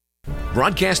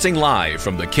Broadcasting live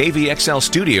from the KVXL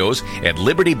studios at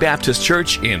Liberty Baptist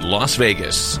Church in Las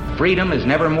Vegas. Freedom is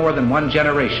never more than one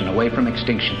generation away from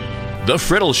extinction. The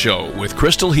Friddle Show with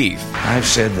Crystal Heath. I've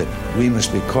said that we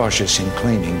must be cautious in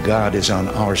claiming God is on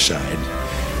our side.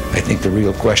 I think the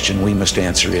real question we must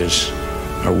answer is,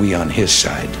 are we on His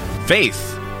side?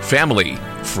 Faith, family,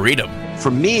 freedom.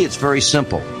 For me, it's very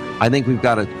simple. I think we've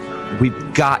got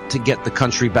to get the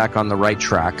country back on the right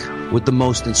track with the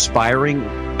most inspiring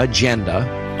agenda.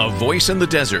 A voice in the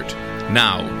desert.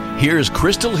 Now, here's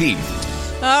Crystal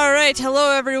Heath. All right.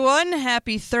 Hello, everyone.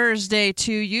 Happy Thursday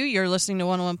to you. You're listening to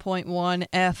 101.1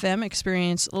 FM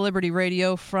Experience Liberty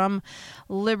Radio from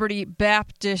Liberty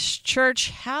Baptist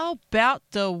Church. How about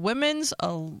the women's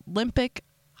Olympic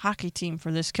hockey team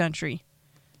for this country?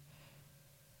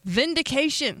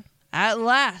 Vindication at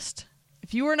last.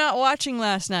 If you were not watching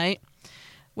last night,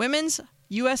 women's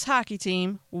U.S. hockey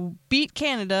team beat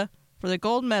Canada for the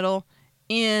gold medal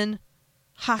in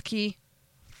hockey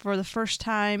for the first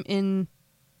time in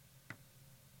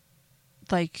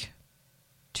like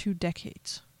 2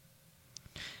 decades.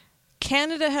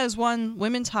 Canada has won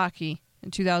women's hockey in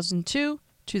 2002,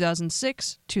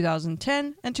 2006,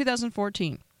 2010, and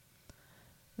 2014.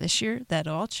 This year, that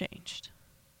all changed.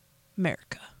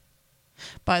 America.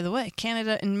 By the way,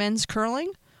 Canada in men's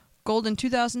curling, gold in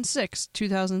 2006,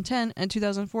 2010, and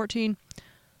 2014,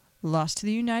 lost to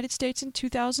the United States in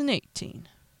 2018.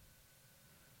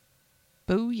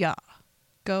 Booyah.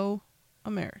 Go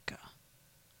America.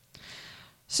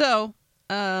 So,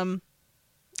 I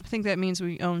think that means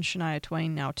we own Shania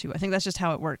Twain now, too. I think that's just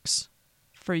how it works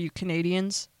for you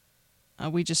Canadians.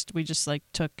 We just like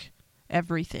took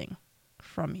everything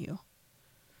from you.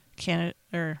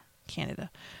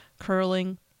 Canada.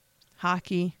 Curling,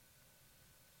 hockey.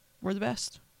 We're the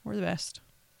best. We're the best.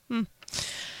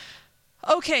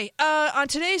 Okay, on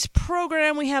today's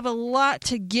program, we have a lot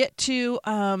to get to.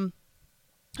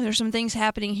 There's some things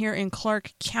happening here in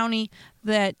Clark County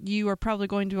that you are probably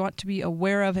going to want to be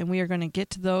aware of, and we are going to get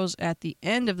to those at the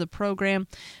end of the program.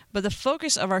 But the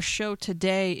focus of our show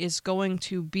today is going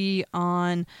to be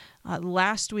on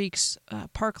last week's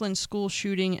Parkland school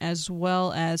shooting, as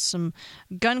well as some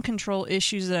gun control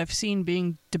issues that I've seen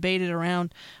being debated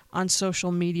around on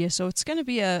social media. So it's going to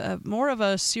be a more of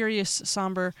a serious,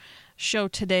 somber show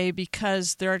today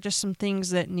because there are just some things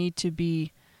that need to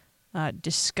be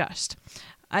discussed.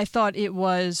 I thought it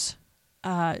was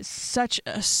such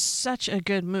a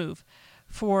good move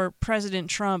for President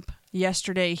Trump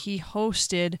yesterday. He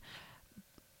hosted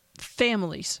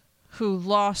families who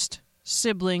lost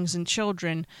siblings and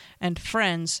children and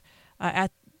friends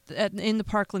in the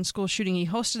Parkland school shooting. He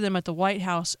hosted them at the White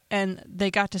House, and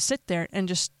they got to sit there and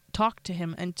just talk to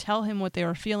him and tell him what they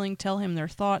were feeling, tell him their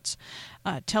thoughts,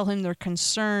 tell him their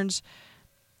concerns,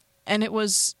 and it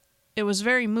was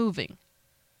very moving.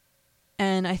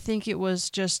 And I think it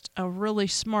was just a really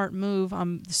smart move.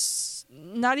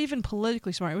 Not even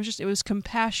politically smart. It was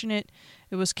compassionate.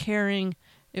 It was caring.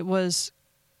 It was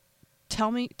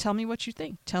tell me what you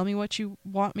think. Tell me what you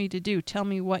want me to do. Tell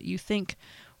me what you think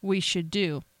we should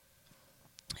do.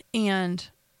 And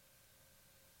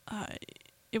I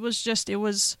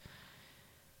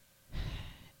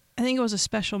think it was a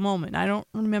special moment. I don't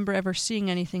remember ever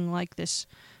seeing anything like this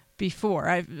before.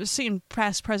 I've seen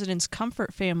past presidents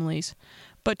comfort families,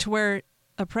 but to where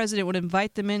a president would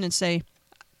invite them in and say,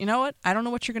 you know what? I don't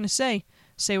know what you're going to say.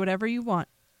 Say whatever you want.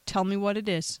 Tell me what it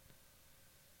is.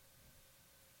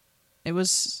 It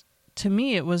was, to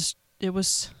me, it was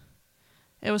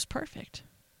perfect.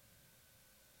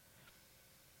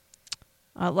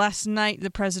 Last night, the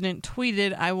president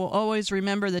tweeted, "I will always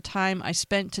remember the time I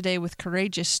spent today with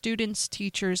courageous students,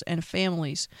 teachers, and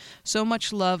families. So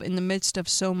much love in the midst of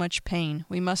so much pain.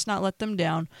 We must not let them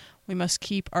down. We must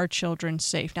keep our children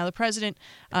safe." Now, the president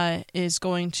is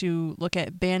going to look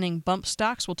at banning bump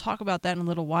stocks. We'll talk about that in a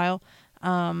little while.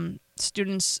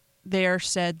 Students there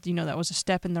said, that was a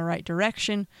step in the right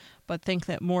direction, but think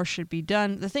that more should be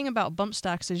done. The thing about bump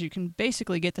stocks is you can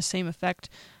basically get the same effect,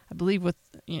 I believe, with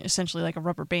essentially like a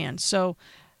rubber band. So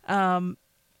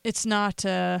it's not...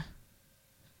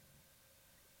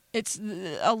 it's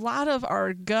a lot of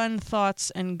our gun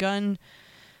thoughts and gun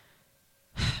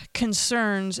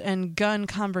concerns and gun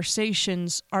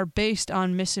conversations are based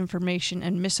on misinformation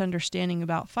and misunderstanding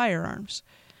about firearms.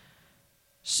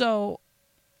 So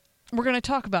we're going to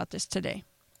talk about this today.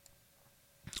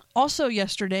 Also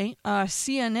yesterday,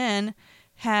 CNN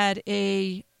had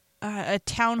a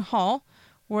town hall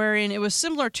wherein it was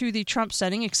similar to the Trump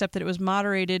setting, except that it was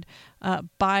moderated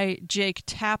by Jake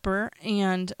Tapper,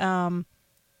 and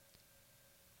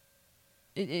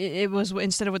it was,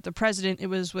 instead of with the president, it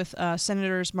was with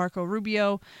Senators Marco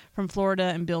Rubio from Florida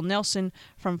and Bill Nelson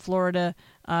from Florida.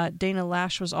 Dana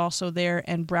Lash was also there,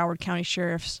 and Broward County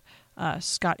Sheriff's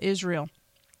Scott Israel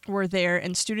were there,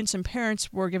 and students and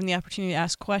parents were given the opportunity to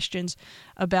ask questions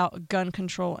about gun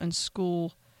control and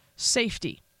school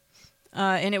safety.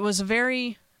 And it was a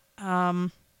very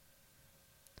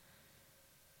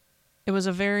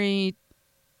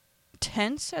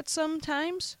tense at some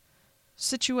times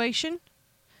situation.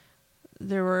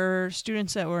 There were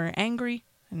students that were angry,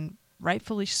 and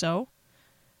rightfully so.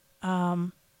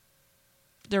 There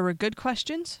were good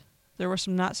questions. There were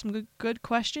some not some good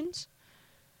questions.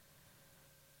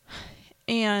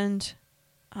 And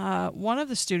one of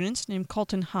the students, named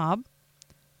Colton Hobb,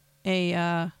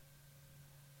 a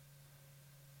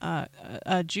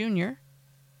junior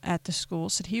at the school,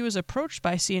 said he was approached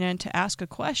by CNN to ask a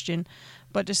question,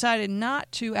 but decided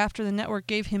not to after the network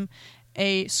gave him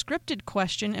a scripted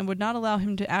question and would not allow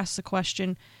him to ask the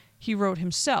question he wrote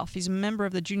himself. He's a member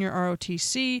of the junior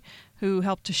ROTC who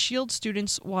helped to shield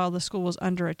students while the school was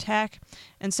under attack,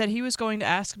 and said he was going to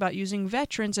ask about using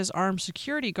veterans as armed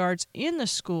security guards in the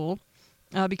school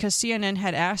because CNN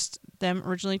had asked them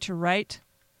originally to write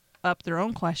up their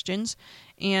own questions,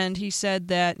 and he said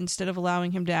that instead of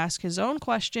allowing him to ask his own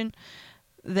question,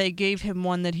 they gave him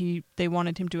one that they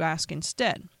wanted him to ask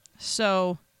instead.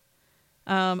 So,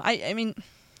 I mean,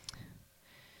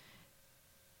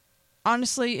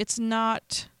 honestly, it's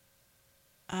not...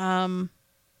 CNN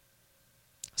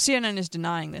is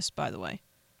denying this, by the way.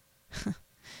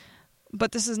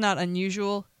 But this is not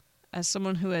unusual. As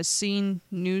someone who has seen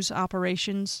news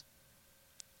operations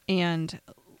and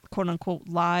quote-unquote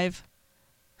live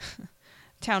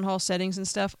town hall settings and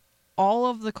stuff, all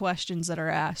of the questions that are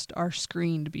asked are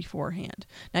screened beforehand.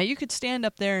 Now, you could stand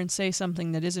up there and say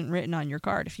something that isn't written on your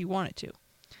card if you wanted to,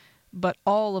 but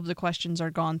all of the questions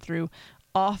are gone through.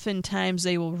 Oftentimes,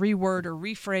 they will reword or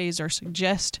rephrase or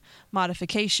suggest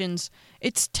modifications.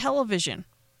 It's television.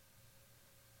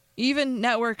 Even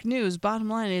network news, bottom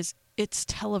line is, it's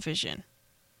television.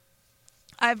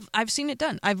 I've seen it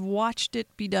done. I've watched it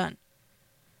be done.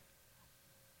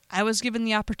 I was given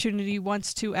the opportunity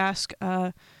once to ask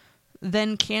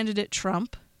then candidate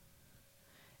Trump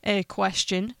a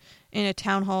question in a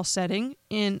town hall setting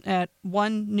at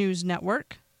one news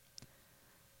network.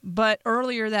 But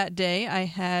earlier that day, I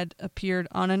had appeared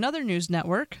on another news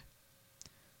network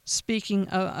speaking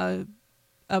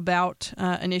about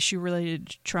an issue related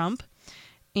to Trump.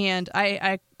 And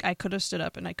I could have stood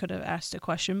up and I could have asked a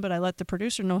question, but I let the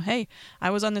producer know, hey, I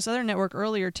was on this other network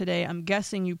earlier today. I'm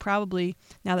guessing you probably,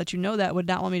 now that you know that, would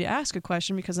not want me to ask a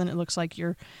question because then it looks like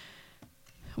you're...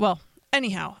 Well,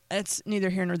 anyhow, it's neither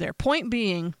here nor there. Point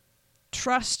being,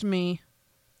 trust me,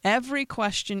 every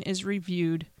question is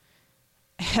reviewed.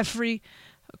 Every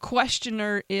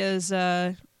questioner is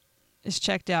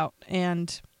checked out.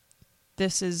 And though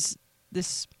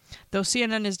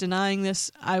CNN is denying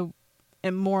this, I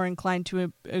am more inclined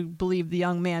to believe the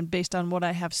young man based on what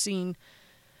I have seen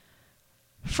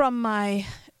from my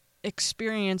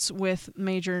experience with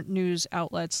major news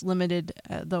outlets, limited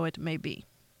though it may be.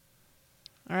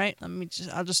 All right,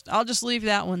 I'll just leave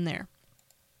that one there.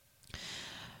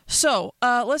 So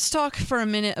let's talk for a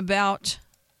minute about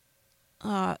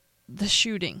the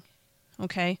shooting.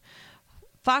 Okay.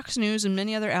 Fox News and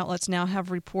many other outlets now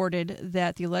have reported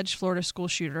that the alleged Florida school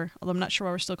shooter, although I'm not sure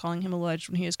why we're still calling him alleged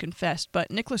when he has confessed, but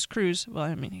Nicholas Cruz, well,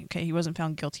 I mean, okay, he wasn't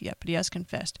found guilty yet, but he has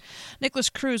confessed. Nicholas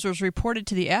Cruz was reported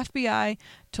to the FBI,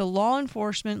 to law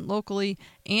enforcement locally,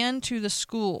 and to the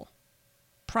school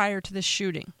prior to the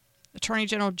shooting. Attorney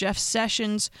General Jeff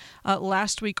Sessions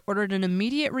last week ordered an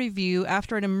immediate review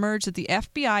after it emerged that the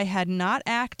FBI had not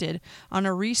acted on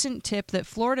a recent tip that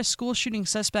Florida school shooting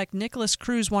suspect Nicholas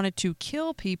Cruz wanted to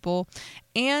kill people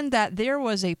and that there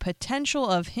was a potential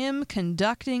of him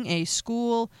conducting a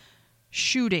school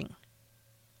shooting.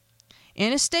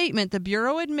 In a statement, the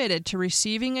Bureau admitted to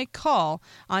receiving a call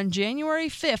on January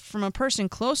 5th from a person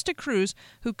close to Cruz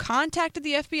who contacted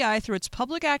the FBI through its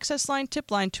public access line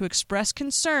tip line to express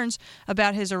concerns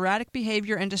about his erratic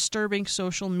behavior and disturbing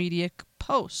social media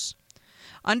posts.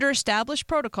 Under established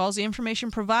protocols, the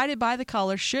information provided by the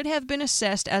caller should have been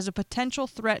assessed as a potential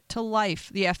threat to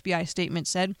life, the FBI statement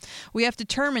said. We have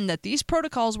determined that these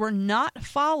protocols were not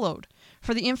followed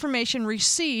for the information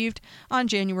received on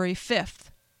January 5th.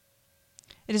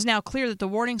 It is now clear that the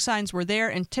warning signs were there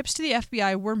and tips to the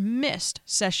FBI were missed,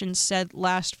 Sessions said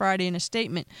last Friday in a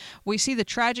statement. We see the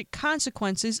tragic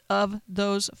consequences of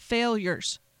those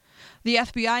failures. The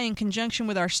FBI, in conjunction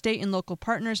with our state and local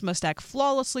partners, must act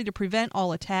flawlessly to prevent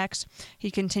all attacks. He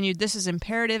continued, "This is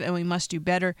imperative and we must do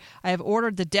better. I have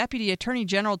ordered the Deputy Attorney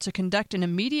General to conduct an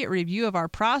immediate review of our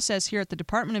process here at the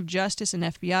Department of Justice and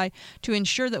FBI to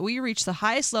ensure that we reach the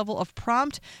highest level of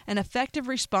prompt and effective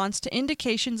response to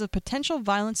indications of potential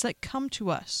violence that come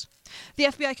to us." The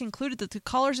FBI concluded that the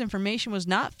caller's information was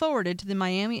not forwarded to the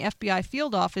Miami FBI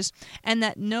field office and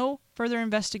that no further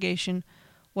investigation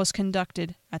was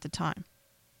conducted at the time.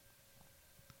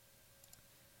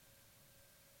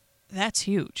 That's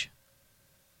huge.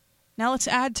 Now let's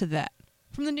add to that.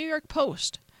 From the New York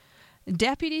Post,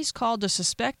 deputies called a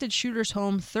suspected shooter's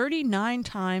home 39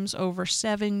 times over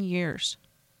 7 years.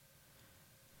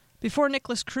 Before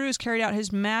Nicholas Cruz carried out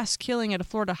his mass killing at a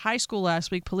Florida high school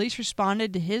last week, police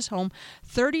responded to his home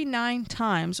 39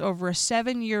 times over a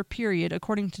 7-year period,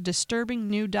 according to disturbing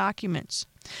new documents.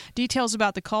 Details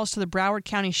about the calls to the Broward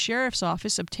County Sheriff's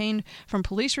Office obtained from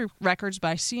police records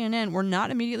by CNN were not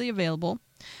immediately available,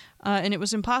 and it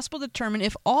was impossible to determine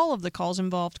if all of the calls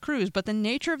involved Cruz, but the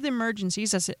nature of the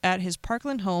emergencies at his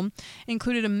Parkland home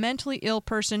included a mentally ill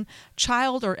person,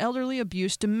 child or elderly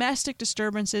abuse, domestic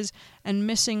disturbances, and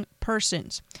missing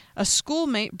persons. A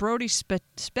schoolmate, Brody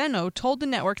Speno, told the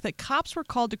network that cops were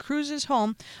called to Cruz's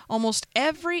home almost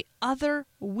every other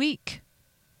week.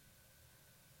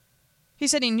 He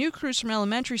said he knew Cruz from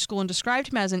elementary school and described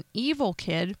him as an evil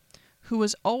kid who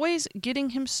was always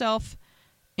getting himself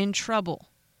in trouble.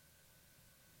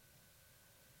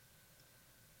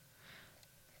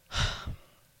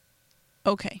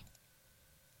 Okay.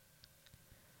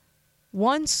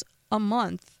 Once a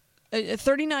month,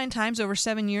 39 times over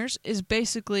 7 years is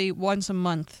basically once a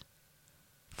month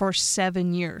for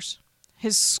 7 years.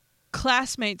 His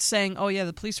classmates saying, "Oh yeah,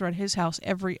 the police are at his house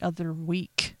every other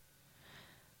week."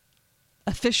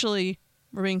 Officially,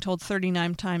 we're being told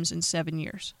 39 times in 7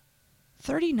 years.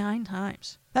 39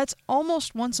 times. That's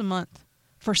almost once a month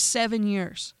for 7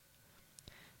 years.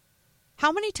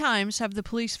 How many times have the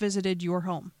police visited your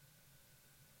home?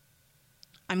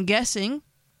 I'm guessing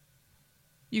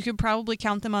you could probably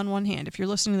count them on one hand. If you're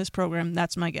listening to this program,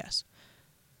 that's my guess.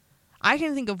 I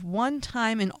can think of one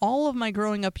time in all of my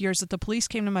growing up years that the police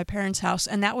came to my parents' house,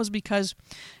 and that was because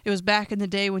it was back in the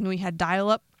day when we had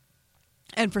dial-up,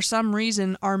 and for some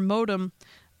reason our modem,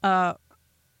 or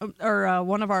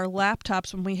one of our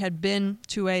laptops, when we had been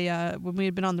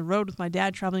on the road with my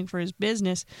dad traveling for his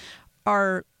business,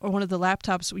 or one of the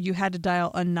laptops, you had to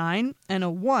dial a 9 and a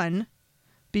 1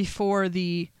 before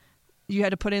you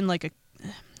had to put in like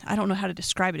I don't know how to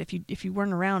describe it. If you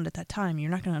weren't around at that time,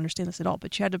 you're not going to understand this at all.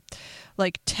 But you had to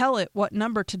tell it what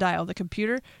number to dial the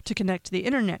computer to connect to the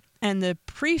internet. And the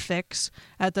prefix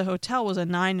at the hotel was a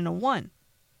 9 and a 1.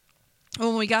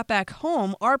 When we got back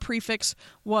home, our prefix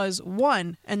was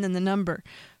 1 and then the number.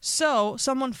 So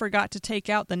someone forgot to take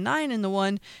out the 9 and the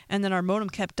 1, and then our modem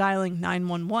kept dialing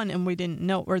 911, and we didn't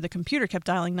know, or the computer kept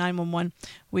dialing 911.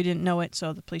 We didn't know it,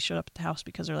 so the police showed up at the house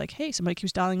because they're like, "Hey, somebody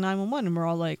keeps dialing 911," and we're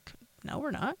all like, "No,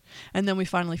 we're not." And then we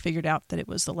finally figured out that it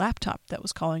was the laptop that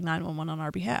was calling 911 on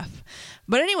our behalf.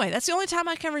 But anyway, that's the only time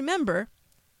I can remember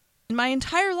in my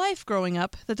entire life growing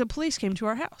up that the police came to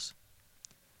our house.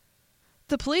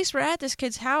 The police were at this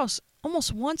kid's house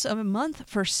almost once a month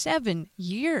for 7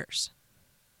 years.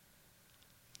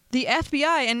 The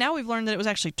FBI, and now we've learned that it was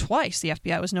actually twice the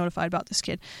FBI was notified about this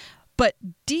kid, but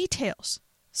details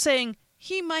saying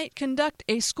he might conduct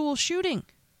a school shooting.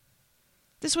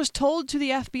 This was told to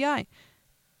the FBI,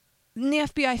 and the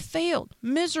FBI failed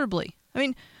miserably. I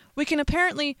mean, we can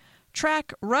apparently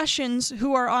track Russians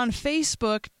who are on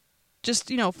Facebook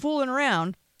just, fooling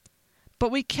around,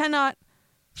 but we cannot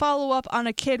follow up on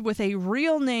a kid with a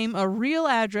real name, a real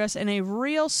address, and a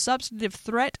real substantive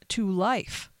threat to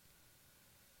life.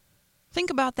 Think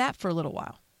about that for a little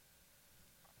while.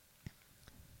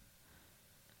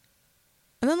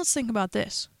 And then let's think about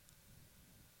this.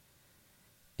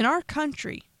 In our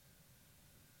country,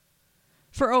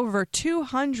 for over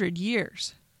 200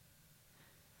 years,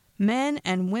 men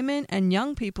and women and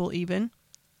young people even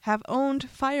have owned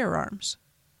firearms.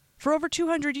 For over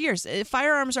 200 years,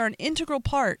 firearms are an integral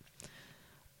part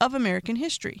of American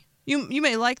history. You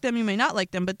may like them, you may not like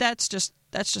them, but that's just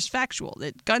factual.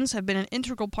 That guns have been an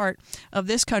integral part of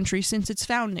this country since its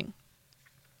founding.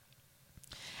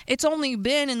 It's only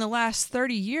been in the last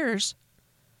 30 years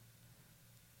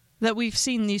that we've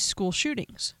seen these school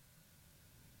shootings.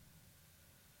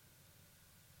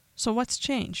 So what's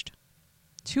changed?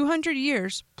 200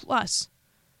 years plus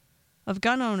of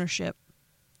gun ownership,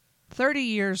 30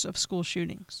 years of school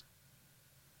shootings.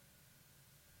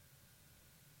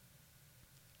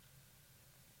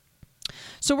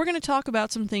 So we're going to talk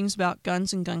about some things about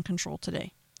guns and gun control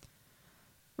today.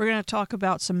 We're going to talk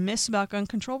about some myths about gun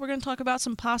control. We're going to talk about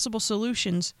some possible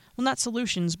solutions. Well, not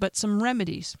solutions, but some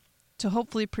remedies to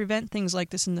hopefully prevent things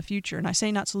like this in the future. And I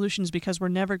say not solutions because we're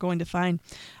never going to find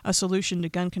a solution to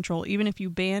gun control. Even if you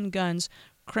ban guns,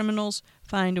 criminals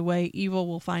find a way, evil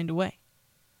will find a way.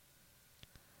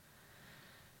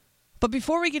 But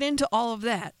before we get into all of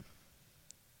that,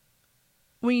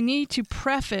 we need to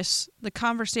preface the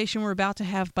conversation we're about to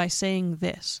have by saying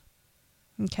this.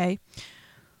 Okay?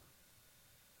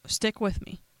 Stick with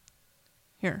me.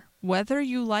 Here. Whether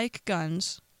you like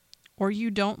guns or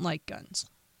you don't like guns,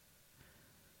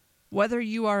 whether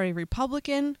you are a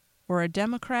Republican or a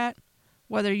Democrat,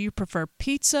 whether you prefer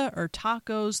pizza or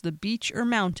tacos, the beach or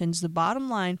mountains, the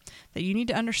bottom line that you need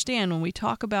to understand when we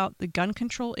talk about the gun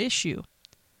control issue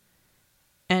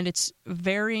and its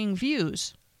varying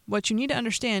views, what you need to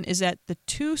understand is that the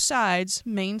two sides,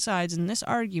 main sides in this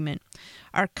argument,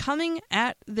 are coming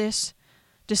at this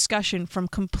discussion from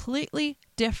completely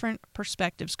different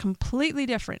perspectives, completely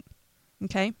different.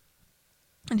 Okay?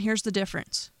 And here's the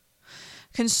difference.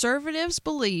 Conservatives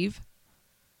believe,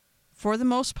 for the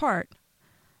most part,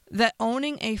 that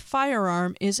owning a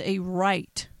firearm is a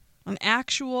right, an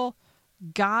actual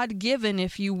God-given,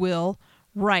 if you will,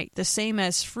 right, the same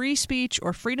as free speech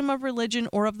or freedom of religion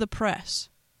or of the press.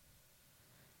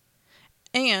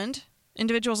 And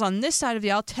individuals on this side of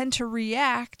the aisle tend to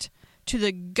react to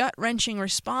the gut-wrenching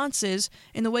responses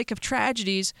in the wake of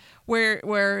tragedies where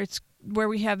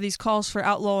we have these calls for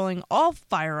outlawing all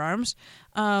firearms,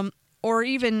 or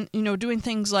even, doing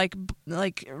things like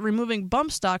removing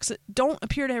bump stocks that don't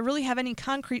appear to really have any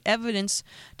concrete evidence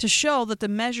to show that the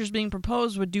measures being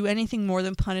proposed would do anything more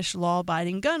than punish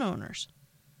law-abiding gun owners.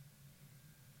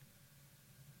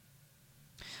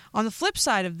 On the flip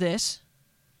side of this,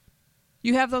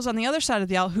 you have those on the other side of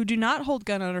the aisle who do not hold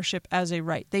gun ownership as a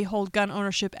right. They hold gun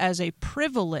ownership as a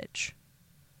privilege.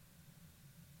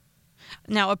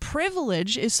 Now, a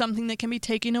privilege is something that can be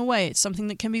taken away. It's something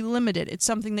that can be limited. It's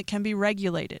something that can be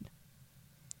regulated.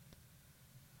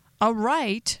 A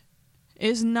right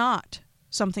is not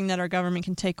something that our government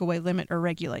can take away, limit, or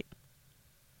regulate.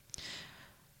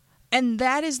 And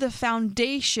that is the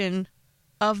foundation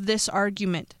of this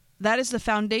argument. That is the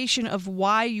foundation of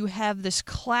why you have this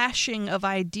clashing of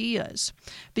ideas.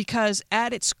 Because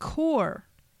at its core,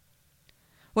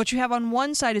 what you have on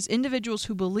one side is individuals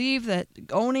who believe that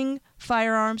owning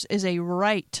firearms is a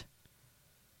right.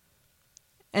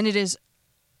 And it is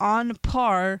on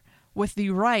par with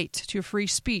the right to free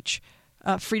speech,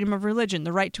 freedom of religion,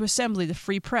 the right to assembly, the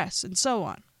free press, and so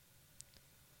on.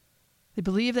 They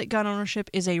believe that gun ownership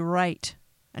is a right.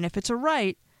 And if it's a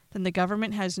right, then the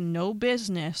government has no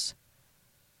business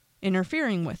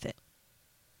interfering with it.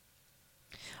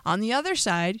 On the other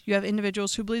side, you have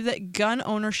individuals who believe that gun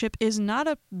ownership is not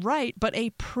a right, but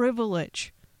a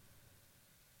privilege.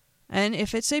 And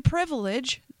if it's a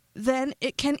privilege, then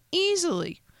it can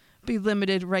easily be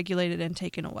limited, regulated, and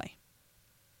taken away.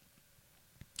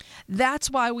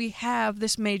 That's why we have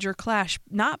this major clash.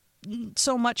 Not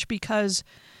so much because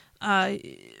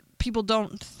people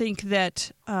don't think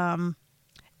that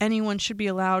anyone should be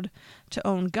allowed to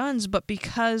own guns, but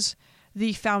because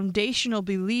the foundational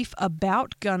belief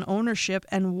about gun ownership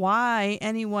and why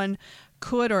anyone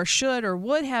could or should or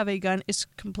would have a gun is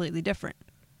completely different.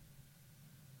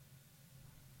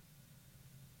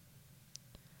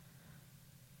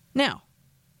 Now,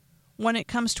 when it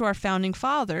comes to our founding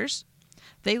fathers,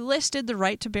 they listed the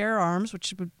right to bear arms,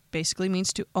 which basically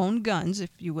means to own guns,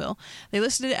 if you will. They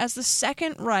listed it as the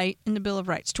second right in the Bill of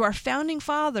Rights. To our founding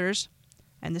fathers,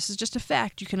 and this is just a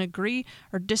fact, you can agree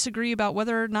or disagree about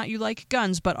whether or not you like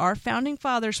guns, but our founding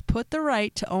fathers put the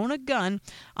right to own a gun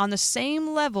on the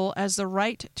same level as the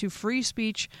right to free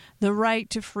speech, the right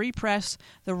to free press,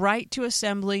 the right to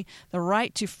assembly, the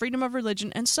right to freedom of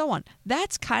religion, and so on.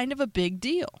 That's kind of a big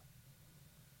deal.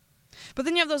 But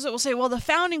then you have those that will say, well, the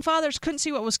founding fathers couldn't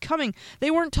see what was coming.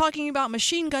 They weren't talking about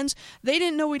machine guns. They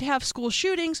didn't know we'd have school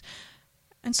shootings,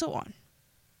 and so on.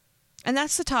 And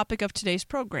that's the topic of today's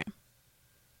program.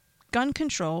 Gun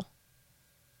control,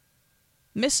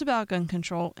 myths about gun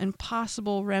control, and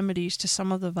possible remedies to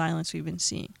some of the violence we've been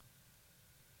seeing.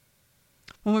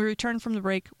 When we return from the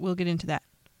break, we'll get into that.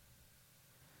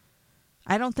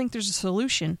 I don't think there's a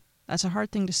solution. That's a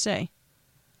hard thing to say.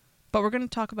 But we're going to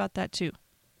talk about that too.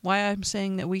 Why I'm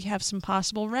saying that we have some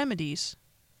possible remedies,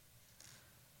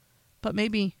 but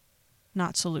maybe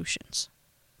not solutions.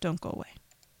 Don't go away.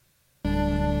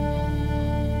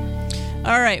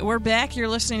 All right, we're back. You're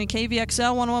listening to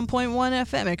KVXL 101.1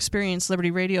 FM, Experience Liberty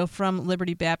Radio from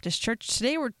Liberty Baptist Church.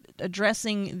 Today we're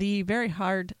addressing the very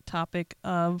hard topic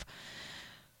of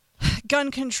gun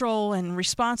control and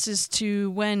responses to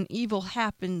when evil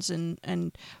happens,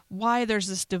 and why there's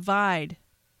this divide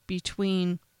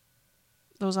between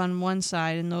those on one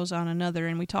side and those on another.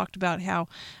 And we talked about how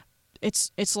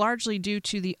it's largely due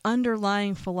to the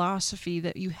underlying philosophy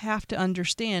that you have to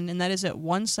understand, and that is that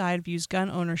one side views gun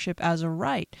ownership as a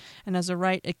right, and as a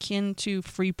right akin to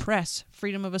free press,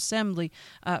 freedom of assembly,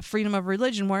 freedom of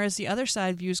religion, whereas the other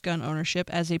side views gun ownership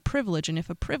as a privilege, and if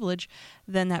a privilege,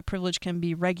 then that privilege can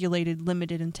be regulated,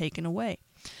 limited, and taken away.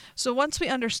 So once we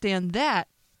understand that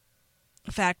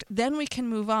fact, then we can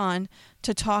move on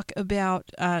to talk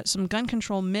about some gun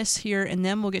control myths here, and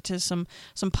then we'll get to some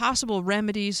possible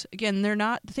remedies. Again, they're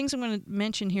not, the things I'm going to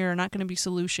mention here are not going to be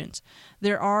solutions.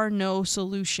 There are no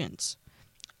solutions,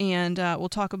 and we'll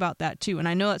talk about that too. And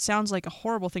I know it sounds like a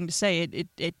horrible thing to say.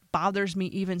 It bothers me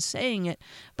even saying it,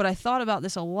 but I thought about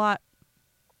this a lot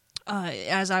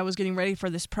as I was getting ready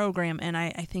for this program, and I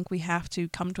think we have to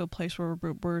come to a place where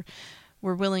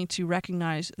we're willing to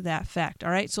recognize that fact. All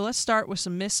right, so let's start with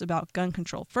some myths about gun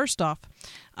control. First off,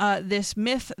 this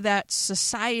myth that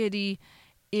society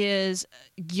is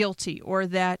guilty, or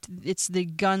that it's the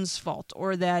gun's fault,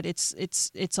 or that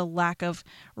it's a lack of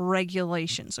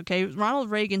regulations. Okay, Ronald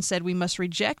Reagan said we must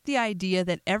reject the idea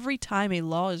that every time a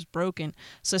law is broken,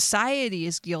 society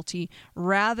is guilty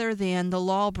rather than the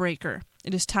lawbreaker.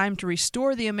 It is time to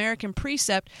restore the American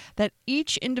precept that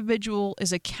each individual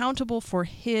is accountable for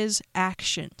his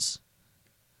actions.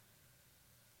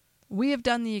 We have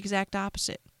done the exact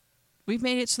opposite. We've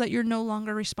made it so that you're no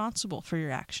longer responsible for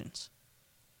your actions.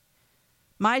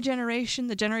 My generation,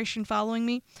 the generation following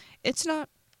me, it's not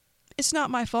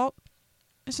my fault.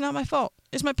 It's not my fault.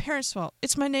 It's my parents' fault.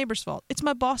 It's my neighbor's fault. It's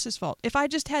my boss's fault. If I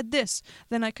just had this,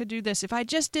 then I could do this. If I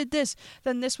just did this,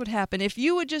 then this would happen. If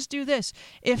you would just do this,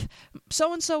 if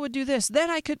so-and-so would do this, then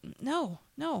I could... No.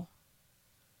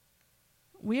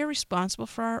 We are responsible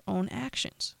for our own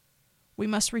actions. We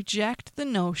must reject the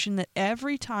notion that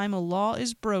every time a law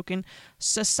is broken,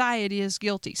 society is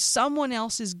guilty. Someone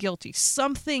else is guilty.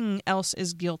 Something else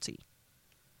is guilty.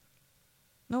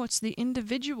 No, it's the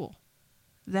individual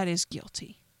that is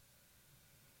guilty.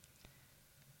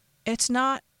 It's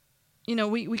not,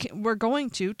 we're going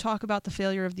to talk about the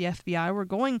failure of the FBI. We're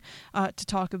going to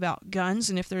talk about guns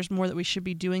and if there's more that we should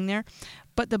be doing there.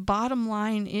 But the bottom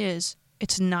line is,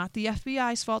 it's not the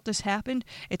FBI's fault this happened.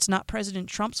 It's not President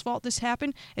Trump's fault this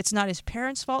happened. It's not his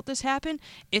parents' fault this happened.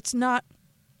 It's not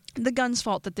the gun's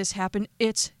fault that this happened.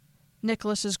 It's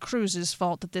Nicholas Cruz's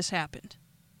fault that this happened.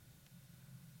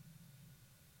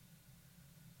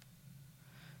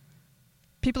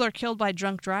 People are killed by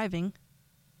drunk driving.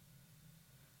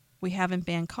 We haven't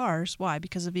banned cars. Why?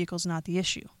 Because the vehicle's not the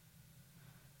issue.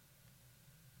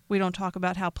 We don't talk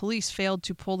about how police failed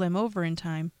to pull them over in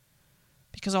time,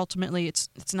 because ultimately it's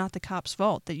not the cop's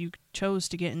fault that you chose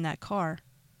to get in that car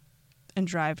and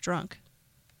drive drunk.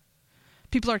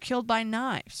 People are killed by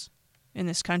knives in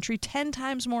this country 10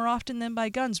 times more often than by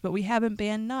guns, but we haven't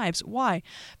banned knives. Why?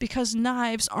 Because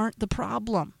knives aren't the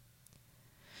problem.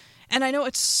 And I know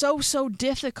it's so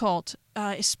difficult,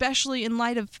 especially in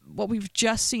light of what we've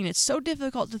just seen. It's so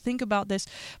difficult to think about this,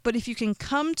 but if you can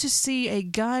come to see a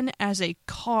gun as a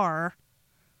car,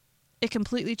 it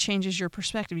completely changes your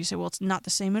perspective. You say, well, it's not the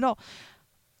same at all.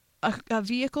 A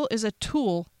vehicle is a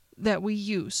tool that we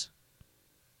use.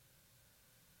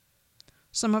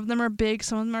 Some of them are big,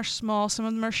 some of them are small, some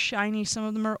of them are shiny, some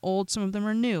of them are old, some of them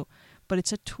are new. But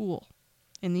it's a tool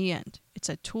in the end. It's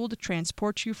a tool to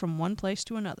transport you from one place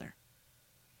to another.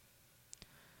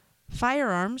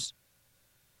 Firearms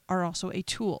are also a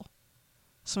tool.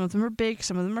 Some of them are big,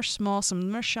 some of them are small, some of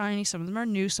them are shiny, some of them are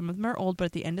new, some of them are old, but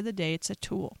at the end of the day, it's a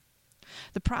tool.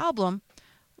 The problem,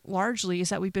 largely, is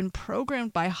that we've been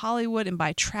programmed by Hollywood and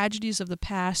by tragedies of the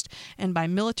past and by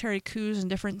military coups and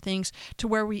different things to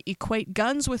where we equate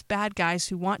guns with bad guys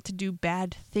who want to do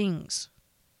bad things.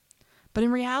 But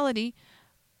in reality,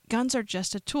 guns are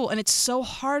just a tool, and it's so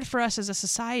hard for us as a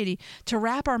society to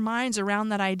wrap our minds around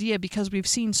that idea because we've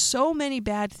seen so many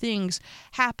bad things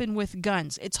happen with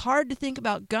guns. It's hard to think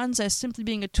about guns as simply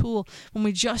being a tool when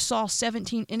we just saw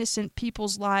 17 innocent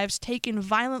people's lives taken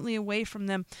violently away from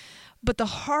them. But the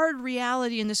hard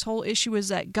reality in this whole issue is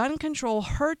that gun control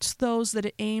hurts those that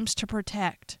it aims to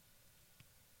protect.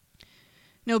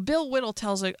 Now, Bill Whittle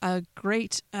tells a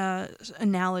great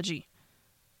analogy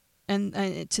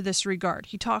and to this regard.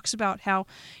 He talks about how,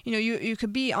 you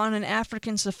could be on an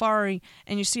African safari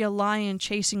and you see a lion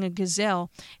chasing a gazelle,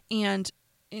 and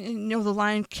the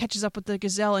lion catches up with the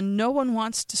gazelle, and no one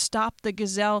wants to stop the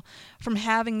gazelle from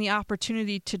having the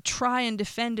opportunity to try and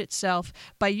defend itself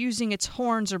by using its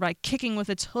horns or by kicking with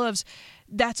its hooves.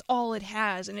 That's all it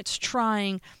has, and it's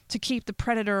trying to keep the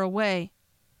predator away.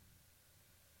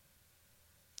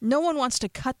 No one wants to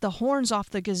cut the horns off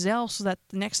the gazelle so that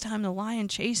the next time the lion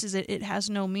chases it, it has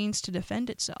no means to defend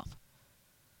itself.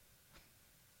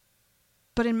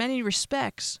 But in many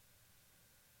respects,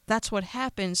 that's what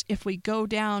happens if we go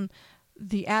down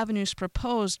the avenues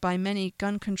proposed by many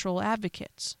gun control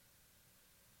advocates.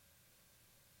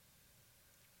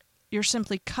 You're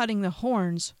simply cutting the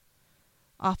horns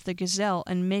off the gazelle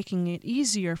and making it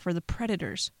easier for the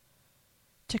predators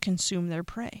to consume their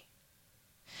prey.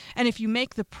 And if you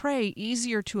make the prey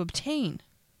easier to obtain,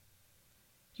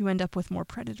 you end up with more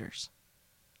predators.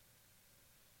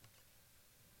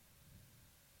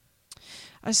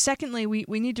 Secondly,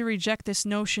 we need to reject this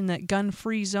notion that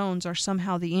gun-free zones are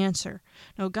somehow the answer.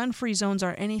 No, gun-free zones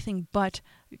are anything but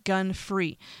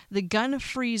gun-free. The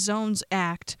Gun-Free Zones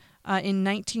Act in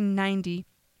 1990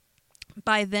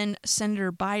 by then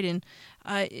Senator Biden,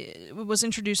 it was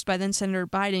introduced by then Senator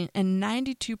Biden, and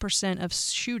 92% of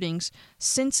shootings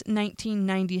since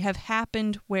 1990 have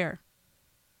happened where?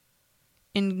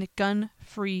 In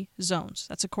gun-free zones.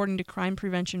 That's according to Crime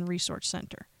Prevention Resource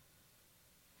Center.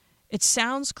 It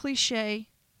sounds cliche,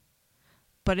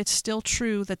 but it's still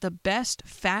true that the best,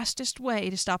 fastest way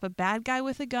to stop a bad guy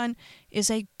with a gun is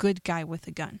a good guy with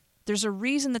a gun. There's a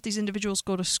reason that these individuals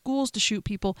go to schools to shoot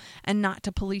people and not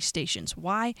to police stations.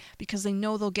 Why? Because they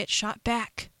know they'll get shot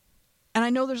back. And I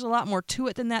know there's a lot more to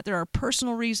it than that. There are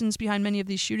personal reasons behind many of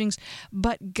these shootings,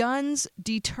 but guns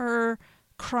deter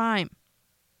crime.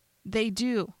 They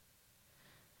do.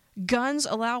 Guns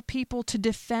allow people to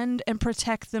defend and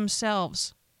protect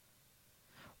themselves.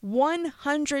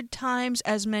 100 times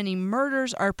as many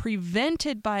murders are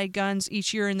prevented by guns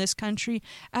each year in this country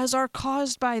as are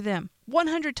caused by them.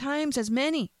 100 times as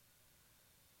many.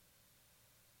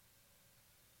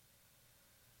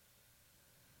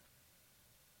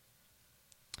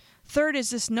 Third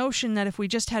is this notion that if we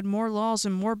just had more laws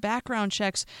and more background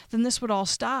checks, then this would all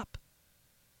stop.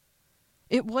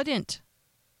 It wouldn't.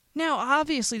 Now,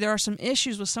 obviously, there are some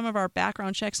issues with some of our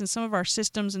background checks and some of our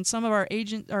systems and some of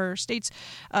our states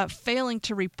failing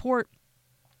to report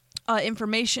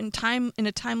information in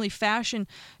a timely fashion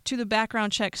to the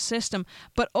background check system.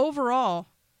 But overall,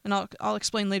 and I'll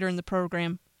explain later in the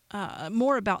program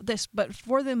more about this, but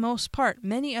for the most part,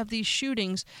 many of these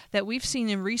shootings that we've seen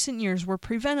in recent years were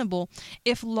preventable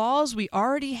if laws we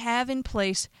already have in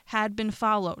place had been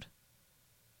followed.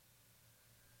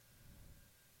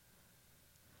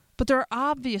 But there are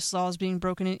obvious laws being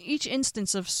broken in each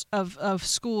instance of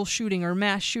school shooting or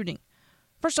mass shooting.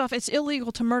 First off, it's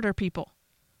illegal to murder people.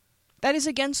 That is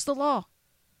against the law.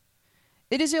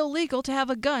 It is illegal to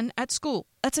have a gun at school.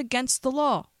 That's against the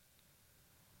law.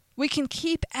 We can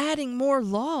keep adding more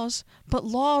laws, but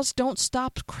laws don't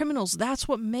stop criminals. That's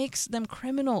what makes them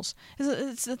criminals.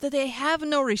 It's that they have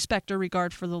no respect or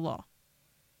regard for the law.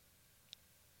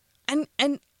 And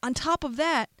on top of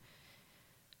that,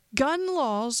 gun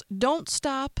laws don't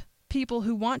stop people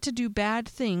who want to do bad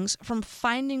things from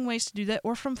finding ways to do that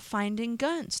or from finding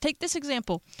guns. Take this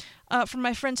example from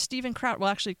my friend Stephen Crowder. Well,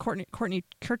 actually, Courtney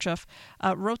Kirchhoff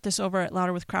wrote this over at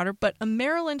Louder with Crowder. But a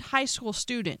Maryland high school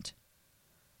student,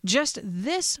 just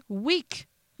this week,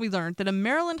 we learned that a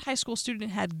Maryland high school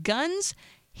student had guns,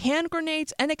 hand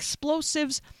grenades, and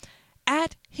explosives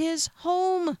at his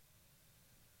home.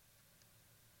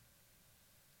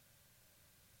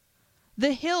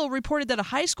 The Hill reported that a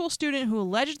high school student who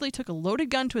allegedly took a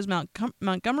loaded gun to his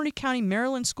Montgomery County,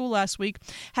 Maryland school last week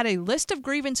had a list of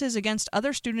grievances against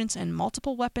other students and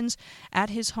multiple weapons at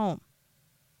his home.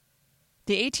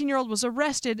 The 18-year-old was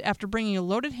arrested after bringing a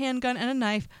loaded handgun and a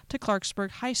knife to Clarksburg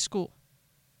High School.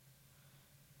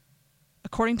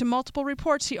 According to multiple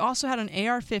reports, he also had an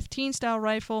AR-15 style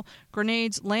rifle,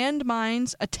 grenades,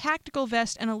 landmines, a tactical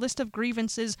vest, and a list of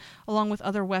grievances along with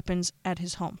other weapons at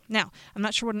his home. Now, I'm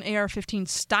not sure what an AR-15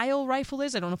 style rifle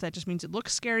is. I don't know if that just means it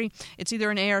looks scary. It's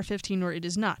either an AR-15 or it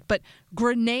is not. But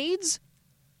grenades,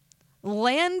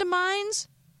 landmines,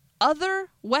 other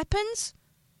weapons?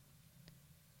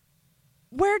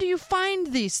 Where do you find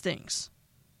these things?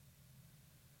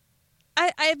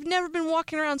 I've never been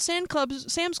walking around Sam's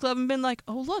Club and been like,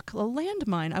 oh, look, a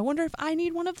landmine. I wonder if I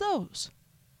need one of those.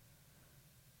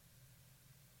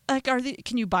 Like,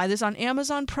 can you buy this on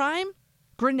Amazon Prime?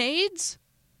 Grenades?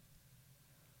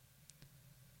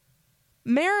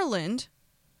 Maryland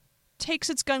takes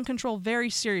its gun control very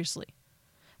seriously.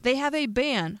 They have a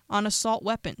ban on assault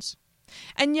weapons.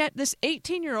 And yet this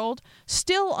 18-year-old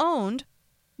still owned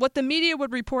what the media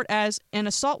would report as an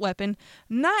assault weapon,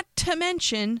 not to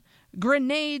mention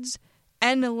grenades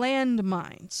and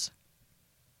landmines.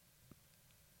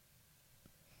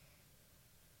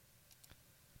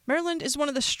 Maryland is one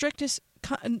of the strictest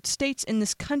states in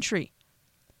this country.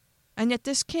 And yet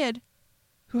this kid,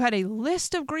 who had a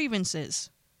list of grievances,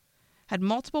 had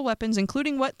multiple weapons,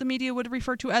 including what the media would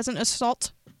refer to as an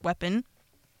assault weapon,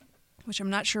 which I'm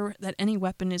not sure that any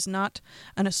weapon is not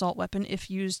an assault weapon if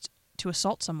used to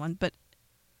assault someone, but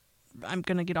I'm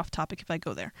going to get off topic if I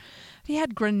go there. He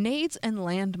had grenades and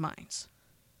landmines.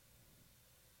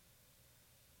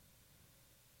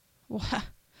 Well,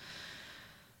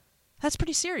 that's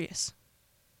pretty serious.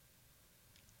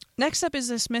 Next up is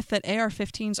this myth that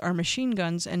AR-15s are machine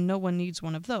guns and no one needs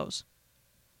one of those.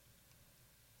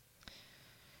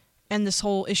 And this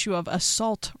whole issue of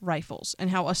assault rifles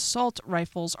and how assault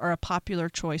rifles are a popular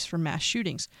choice for mass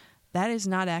shootings. That is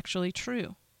not actually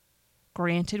true.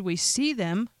 Granted, we see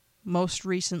them most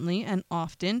recently and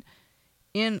often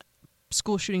in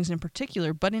school shootings in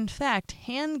particular, but in fact,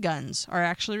 handguns are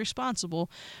actually responsible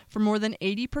for more than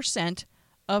 80%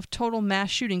 of total mass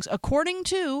shootings, according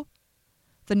to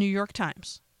the New York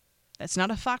Times. That's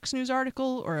not a Fox News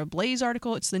article or a Blaze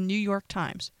article, it's the New York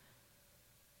Times.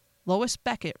 Lois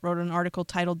Beckett wrote an article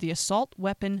titled The Assault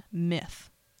Weapon Myth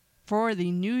for the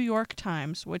New York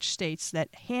Times, which states that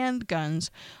handguns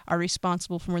are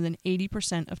responsible for more than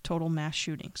 80% of total mass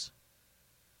shootings.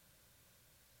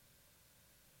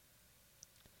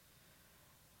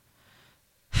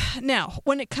 Now,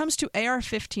 when it comes to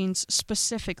AR-15s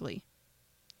specifically,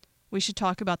 we should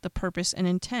talk about the purpose and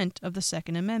intent of the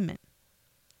Second Amendment.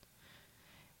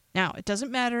 Now, it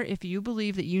doesn't matter if you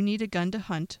believe that you need a gun to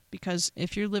hunt, because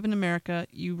if you live in America,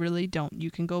 you really don't.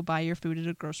 You can go buy your food at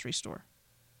a grocery store.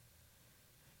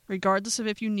 Regardless of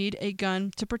if you need a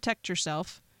gun to protect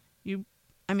yourself,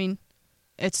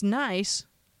 it's nice,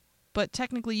 but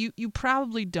technically you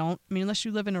probably don't. I mean, unless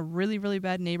you live in a really, really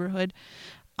bad neighborhood,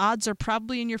 odds are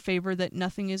probably in your favor that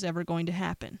nothing is ever going to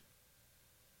happen.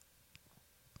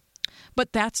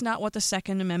 But that's not what the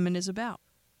Second Amendment is about.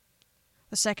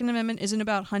 The Second Amendment isn't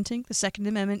about hunting. The Second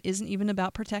Amendment isn't even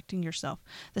about protecting yourself.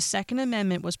 The Second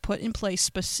Amendment was put in place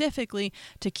specifically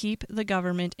to keep the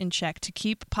government in check, to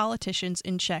keep politicians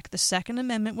in check. The Second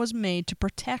Amendment was made to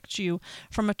protect you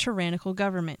from a tyrannical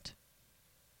government.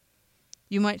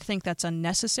 You might think that's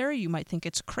unnecessary. You might think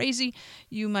it's crazy.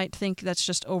 You might think that's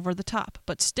just over the top.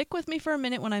 But stick with me for a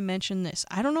minute when I mention this.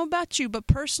 I don't know about you, but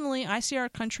personally, I see our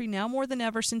country now more than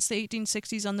ever since the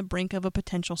 1860s on the brink of a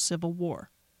potential civil war.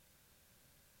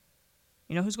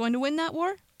 You know who's going to win that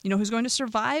war? You know who's going to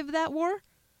survive that war?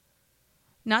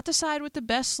 Not the side with the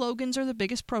best slogans or the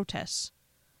biggest protests.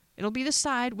 It'll be the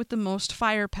side with the most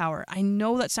firepower. I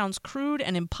know that sounds crude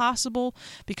and impossible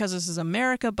because this is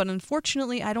America, but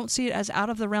unfortunately I don't see it as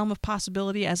out of the realm of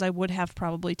possibility as I would have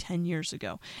probably 10 years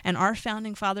ago. And our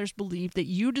founding fathers believed that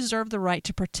you deserve the right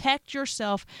to protect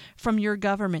yourself from your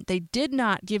government. They did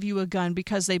not give you a gun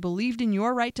because they believed in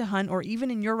your right to hunt or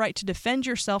even in your right to defend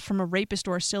yourself from a rapist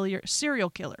or a serial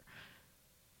killer.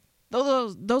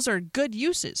 Those are good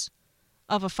uses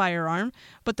of a firearm,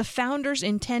 but the founders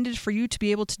intended for you to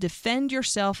be able to defend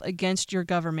yourself against your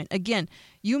government. Again,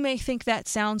 you may think that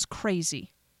sounds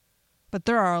crazy, but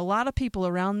there are a lot of people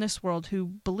around this world who,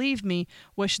 believe me,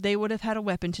 wish they would have had a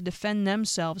weapon to defend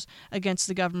themselves against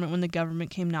the government when the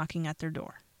government came knocking at their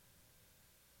door.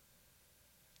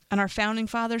 And our founding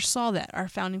fathers saw that. Our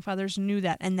founding fathers knew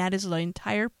that. And that is the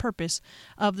entire purpose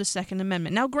of the Second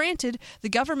Amendment. Now, granted, the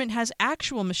government has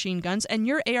actual machine guns, and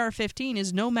your AR-15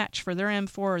 is no match for their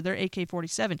M4 or their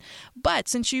AK-47. But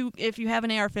since if you have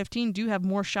an AR-15, do have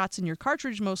more shots in your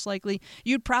cartridge, most likely,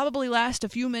 you'd probably last a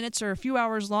few minutes or a few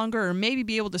hours longer, or maybe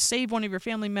be able to save one of your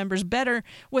family members better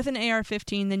with an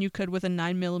AR-15 than you could with a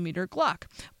 9mm Glock.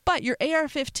 But your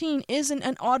AR-15 isn't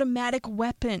an automatic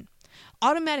weapon.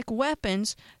 Automatic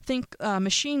weapons, think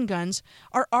machine guns,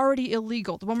 are already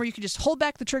illegal. The one where you can just hold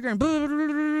back the trigger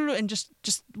and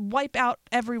just wipe out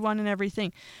everyone and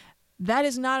everything. That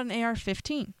is not an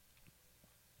AR-15.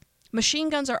 Machine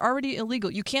guns are already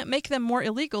illegal. You can't make them more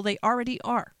illegal. They already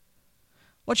are.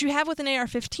 What you have with an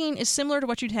AR-15 is similar to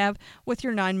what you'd have with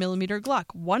your 9mm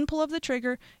Glock. One pull of the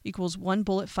trigger equals one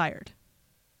bullet fired.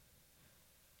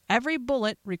 Every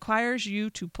bullet requires you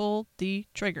to pull the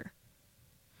trigger.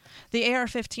 The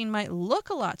AR-15 might look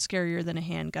a lot scarier than a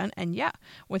handgun, and yeah,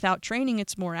 without training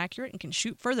it's more accurate and can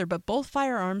shoot further, but both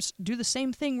firearms do the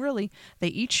same thing really. They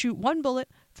each shoot one bullet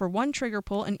for one trigger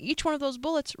pull, and each one of those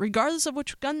bullets, regardless of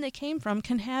which gun they came from,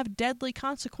 can have deadly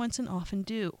consequence and often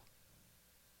do.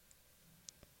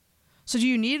 So do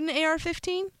you need an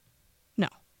AR-15? No.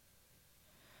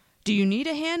 Do you need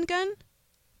a handgun?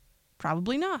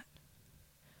 Probably not.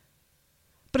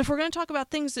 But if we're going to talk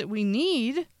about things that we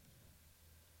need,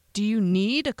 do you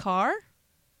need a car?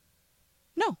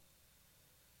 No.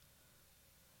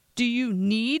 Do you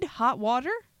need hot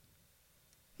water?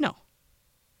 No.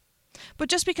 But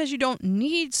just because you don't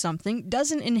need something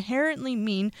doesn't inherently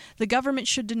mean the government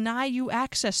should deny you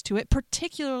access to it,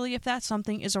 particularly if that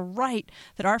something is a right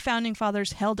that our founding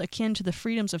fathers held akin to the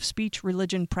freedoms of speech,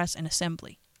 religion, press, and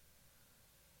assembly.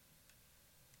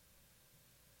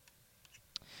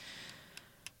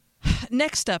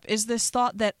 Next up is this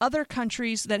thought that other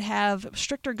countries that have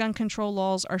stricter gun control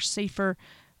laws are safer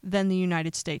than the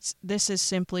United States. This is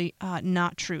simply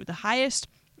not true. The highest,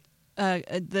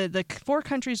 the 4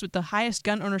 countries with the highest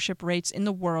gun ownership rates in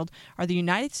the world are the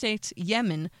United States,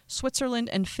 Yemen, Switzerland,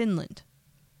 and Finland.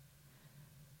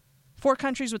 4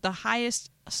 countries with the highest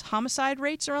homicide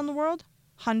rates around the world: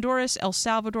 Honduras, El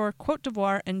Salvador, Cote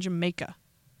d'Ivoire, and Jamaica.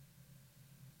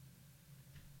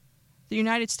 The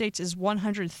United States is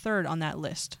 103rd on that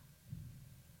list.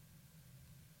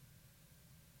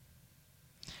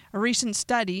 A recent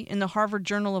study in the Harvard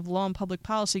Journal of Law and Public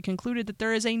Policy concluded that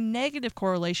there is a negative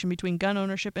correlation between gun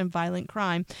ownership and violent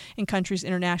crime in countries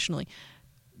internationally.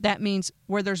 That means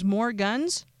where there's more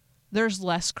guns, there's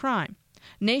less crime.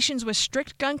 Nations with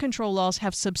strict gun control laws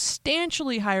have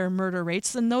substantially higher murder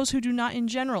rates than those who do not in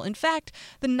general. In fact,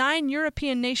 the 9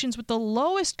 European nations with the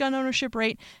lowest gun ownership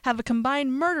rate have a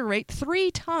combined murder rate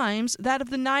 3 times that of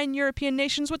the 9 European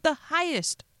nations with the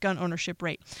highest gun ownership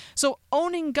rate. So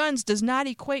owning guns does not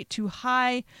equate to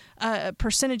high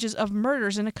percentages of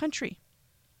murders in a country.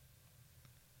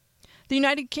 The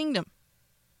United Kingdom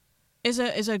is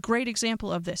a great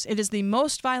example of this. It is the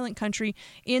most violent country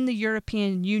in the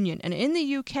European Union. And in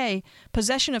the UK,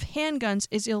 possession of handguns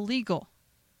is illegal.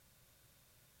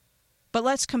 But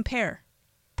let's compare.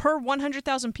 Per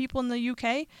 100,000 people in the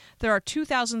UK, there are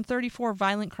 2,034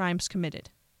 violent crimes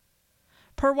committed.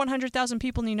 Per 100,000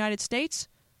 people in the United States,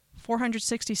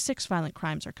 466 violent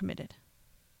crimes are committed.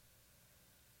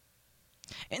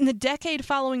 In the decade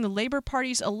following the Labour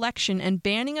Party's election and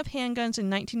banning of handguns in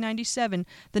 1997,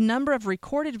 the number of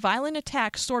recorded violent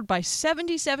attacks soared by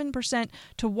 77%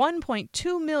 to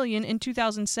 1.2 million in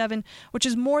 2007, which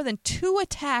is more than 2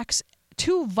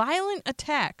 violent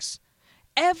attacks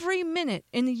every minute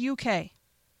in the UK.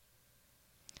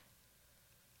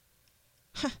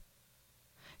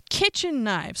 Kitchen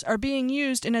knives are being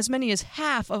used in as many as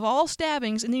half of all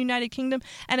stabbings in the United Kingdom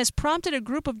and has prompted a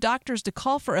group of doctors to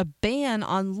call for a ban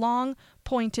on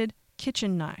long-pointed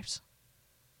kitchen knives.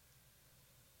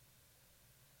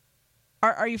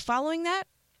 Are you following that?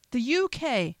 The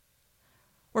UK,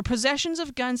 where possessions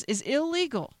of guns is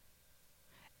illegal,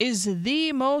 is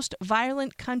the most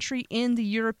violent country in the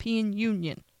European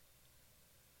Union.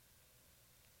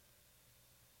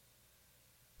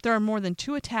 There are more than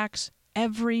 2 attacks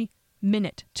every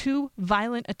minute. 2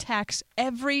 violent attacks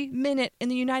every minute in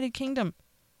the United Kingdom.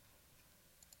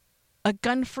 A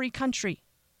gun-free country.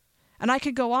 And I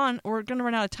could go on. We're going to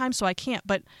run out of time, so I can't.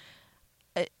 But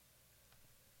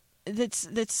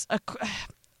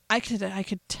I could.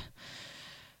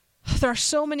 There are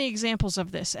so many examples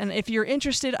of this, and if you're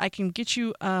interested, I can get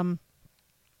you a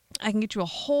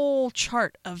whole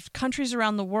chart of countries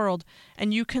around the world,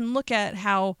 and you can look at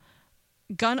how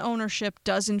gun ownership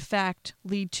does in fact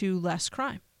lead to less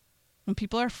crime. When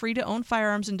people are free to own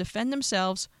firearms and defend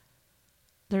themselves,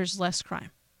 there's less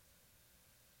crime.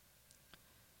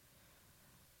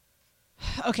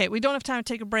 Okay, we don't have time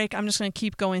to take a break. I'm just going to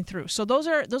keep going through. So those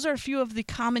are a few of the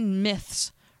common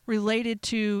myths related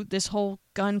to this whole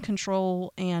gun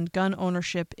control and gun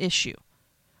ownership issue.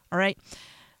 All right.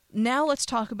 Now let's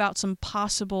talk about some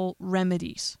possible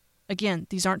remedies. Again,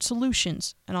 these aren't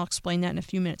solutions, and I'll explain that in a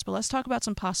few minutes, but let's talk about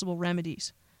some possible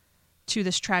remedies to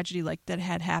this tragedy like that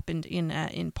had happened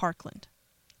in Parkland.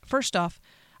 First off,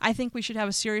 I think we should have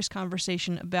a serious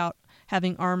conversation about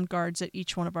having armed guards at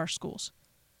each one of our schools.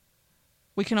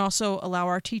 We can also allow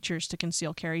our teachers to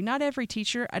conceal carry. Not every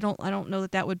teacher. I don't know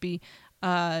that would be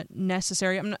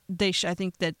necessary. I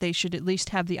think that they should at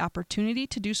least have the opportunity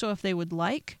to do so if they would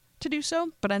like to do so,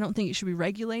 but I don't think it should be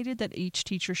regulated that each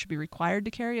teacher should be required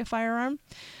to carry a firearm.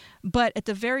 But at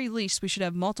the very least, we should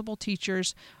have multiple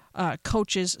teachers,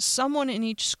 coaches, someone in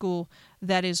each school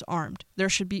that is armed. There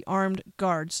should be armed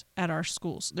guards at our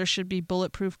schools. There should be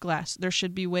bulletproof glass. There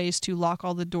should be ways to lock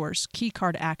all the doors, key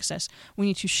card access. We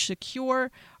need to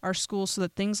secure our schools so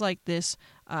that things like this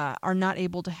are not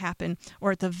able to happen,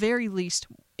 or at the very least,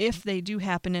 if they do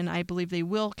happen, and I believe they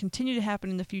will continue to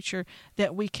happen in the future,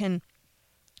 that we can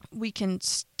we can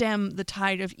stem the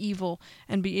tide of evil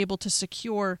and be able to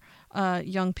secure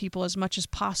young people as much as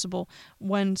possible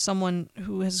when someone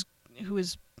who is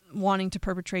wanting to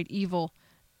perpetrate evil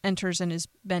enters and is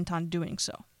bent on doing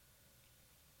so.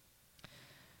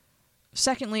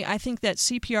 Secondly, I think that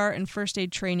CPR and first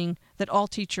aid training that all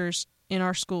teachers in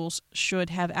our schools should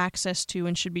have access to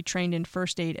and should be trained in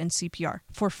first aid and CPR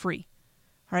for free.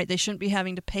 All right, they shouldn't be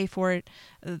having to pay for it.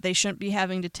 They shouldn't be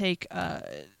having to take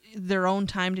their own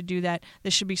time to do that.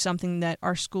 This should be something that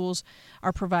our schools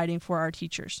are providing for our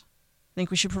teachers. I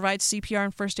think we should provide CPR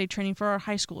and first aid training for our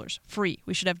high schoolers, free.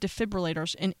 We should have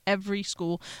defibrillators in every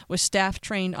school with staff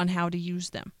trained on how to use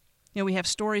them. We have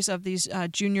stories of these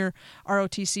junior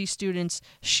ROTC students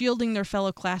shielding their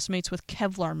fellow classmates with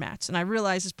Kevlar mats. And I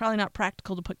realize it's probably not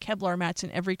practical to put Kevlar mats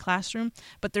in every classroom,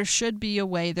 but there can be a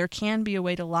way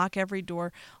to lock every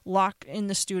door, lock in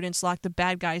the students, lock the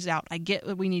bad guys out. I get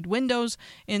that we need windows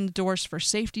in the doors for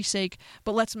safety's sake,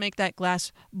 but let's make that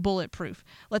glass bulletproof.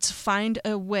 Let's find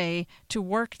a way to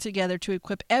work together to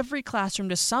equip every classroom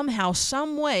to somehow,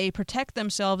 some way protect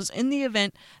themselves in the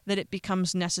event that it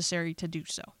becomes necessary to do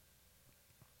so.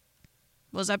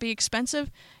 Will that be expensive?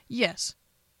 Yes.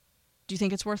 Do you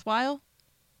think it's worthwhile?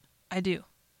 I do.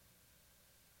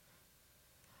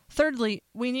 Thirdly,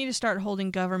 we need to start holding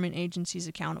government agencies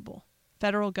accountable,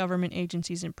 federal government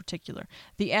agencies in particular.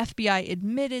 The FBI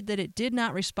admitted that it did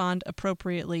not respond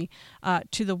appropriately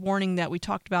to the warning that we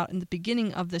talked about in the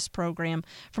beginning of this program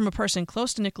from a person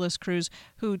close to Nicholas Cruz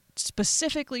who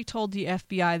specifically told the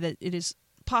FBI that it is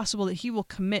possible that he will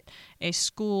commit a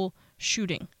school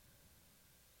shooting.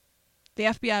 The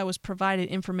FBI was provided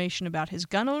information about his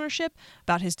gun ownership,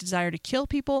 about his desire to kill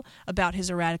people, about his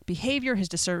erratic behavior, his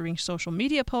disturbing social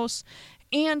media posts,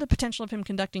 and the potential of him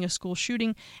conducting a school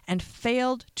shooting, and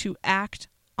failed to act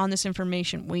on this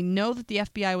information. We know that the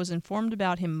FBI was informed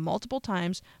about him multiple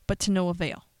times, but to no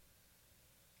avail.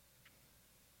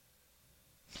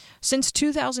 Since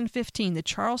 2015, the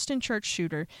Charleston church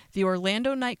shooter, the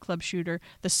Orlando nightclub shooter,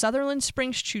 the Sutherland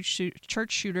Springs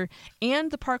church shooter,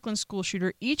 and the Parkland school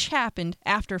shooter each happened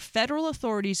after federal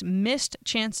authorities missed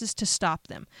chances to stop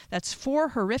them. That's 4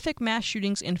 horrific mass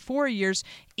shootings in 4 years,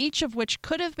 each of which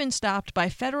could have been stopped by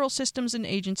federal systems and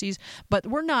agencies, but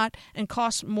were not, and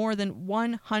cost more than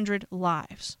 100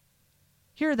 lives.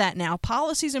 Hear that now.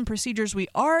 Policies and procedures we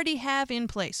already have in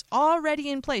place,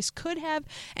 could have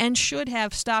and should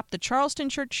have stopped the Charleston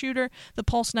church shooter, the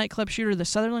Pulse nightclub shooter, the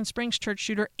Sutherland Springs church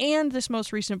shooter, and this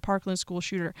most recent Parkland school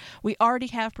shooter. We already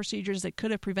have procedures that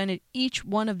could have prevented each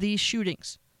one of these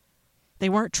shootings. They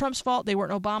weren't Trump's fault. They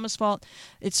weren't Obama's fault.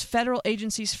 It's federal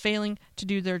agencies failing to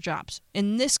do their jobs.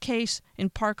 In this case, in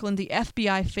Parkland, the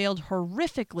FBI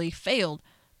horrifically failed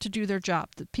to do their job.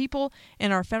 The people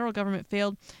in our federal government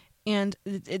failed. And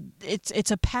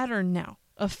it's a pattern now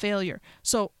of failure.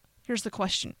 So here's the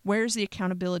question. Where's the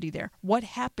accountability there? What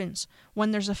happens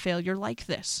when there's a failure like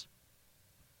this?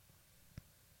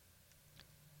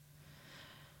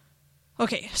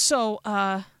 Okay, so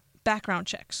background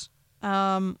checks.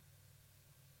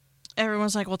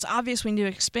 Everyone's like, well, it's obvious we need to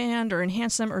expand or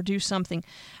enhance them or do something.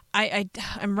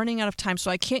 I'm running out of time, so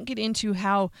I can't get into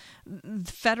how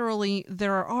federally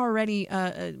there are already,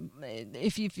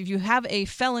 if you have a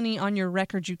felony on your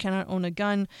record, you cannot own a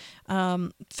gun.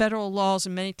 Federal laws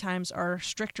many times are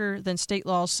stricter than state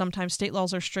laws. Sometimes state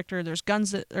laws are stricter. There's gun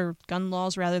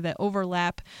laws that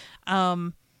overlap.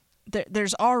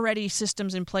 There's already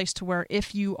systems in place to where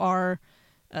if you are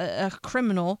a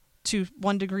criminal to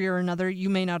one degree or another, you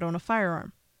may not own a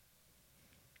firearm.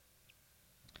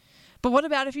 But what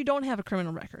about if you don't have a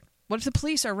criminal record? What if the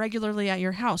police are regularly at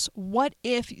your house? What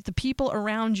if the people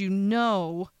around you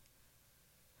know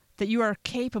that you are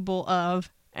capable of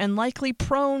and likely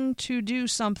prone to do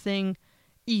something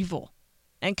evil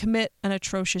and commit an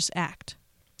atrocious act?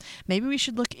 Maybe we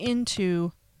should look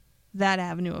into that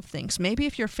avenue of things. Maybe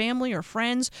if your family or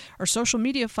friends or social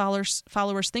media followers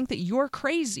think that you're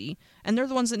crazy and they're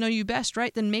the ones that know you best,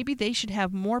 right? Then maybe they should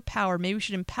have more power. Maybe we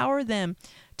should empower them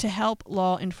to help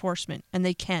law enforcement, and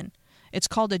they can. It's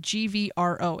called a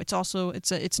GVRO.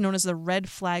 It's known as the red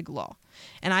flag law.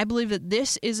 And I believe that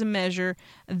this is a measure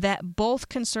that both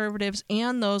conservatives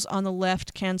and those on the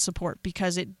left can support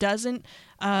because it doesn't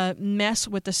mess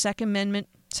with the Second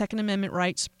Amendment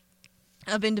rights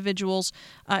of individuals.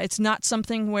 It's not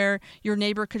something where your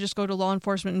neighbor could just go to law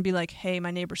enforcement and be like, hey,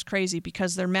 my neighbor's crazy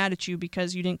because they're mad at you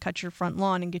because you didn't cut your front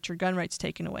lawn and get your gun rights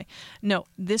taken away. No,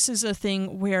 this is a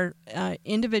thing where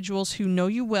individuals who know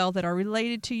you well, that are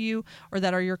related to you or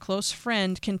that are your close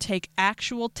friend, can take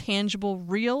actual, tangible,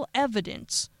 real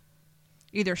evidence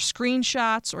either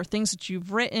screenshots or things that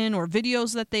you've written or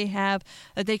videos that they have,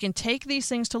 that they can take these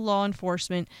things to law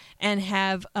enforcement and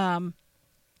have a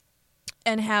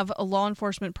law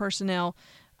enforcement personnel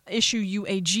issue you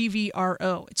a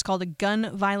GVRO. It's called a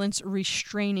Gun Violence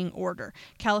Restraining Order.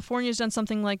 California's done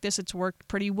something like this. It's worked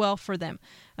pretty well for them.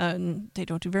 They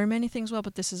don't do very many things well,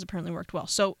 but this has apparently worked well.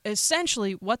 So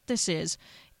essentially what this is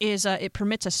it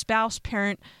permits a spouse,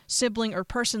 parent, sibling, or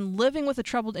person living with a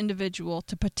troubled individual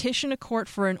to petition a court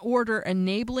for an order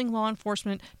enabling law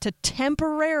enforcement to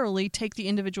temporarily take the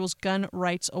individual's gun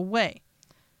rights away.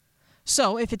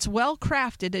 So if it's well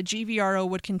crafted, a GVRO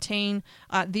would contain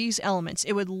these elements.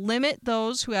 It would limit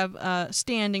those who have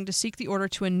standing to seek the order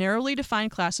to a narrowly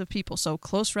defined class of people, so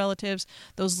close relatives,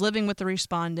 those living with the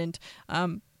respondent,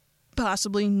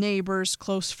 possibly neighbors,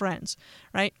 close friends,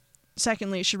 right?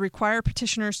 Secondly, it should require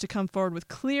petitioners to come forward with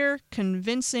clear,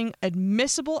 convincing,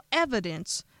 admissible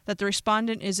evidence that the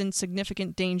respondent is in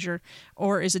significant danger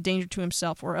or is a danger to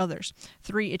himself or others.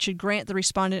 3, it should grant the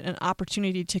respondent an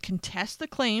opportunity to contest the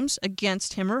claims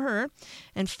against him or her.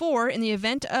 And 4, in the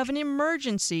event of an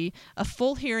emergency, a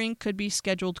full hearing could be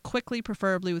scheduled quickly,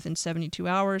 preferably within 72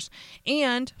 hours.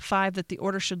 And 5, that the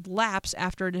order should lapse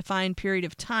after a defined period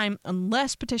of time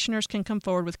unless petitioners can come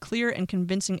forward with clear and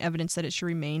convincing evidence that it should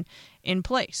remain in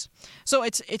place. So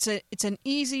it's an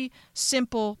easy,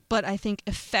 simple, but I think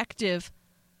effective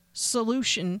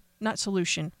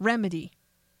remedy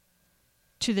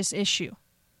to this issue.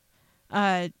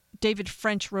 David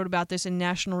French wrote about this in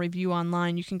National Review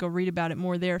Online. You can go read about it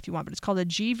more there if you want, but it's called a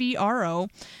GVRO.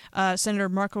 Senator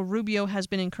Marco Rubio has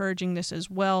been encouraging this as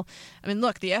well. I mean,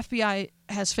 look, the FBI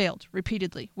has failed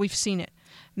repeatedly. We've seen it.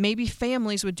 Maybe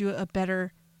families would do a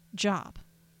better job.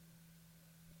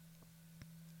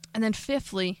 And then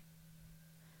fifthly,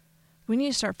 we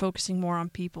need to start focusing more on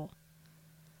people.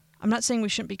 I'm not saying we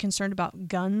shouldn't be concerned about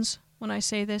guns when I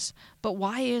say this, but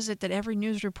why is it that every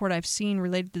news report I've seen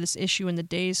related to this issue in the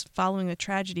days following the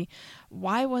tragedy,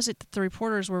 why was it that the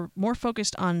reporters were more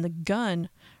focused on the gun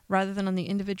rather than on the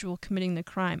individual committing the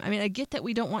crime? I mean, I get that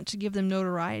we don't want to give them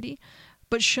notoriety,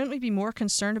 but shouldn't we be more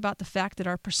concerned about the fact that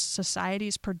our society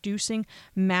is producing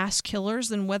mass killers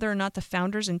than whether or not the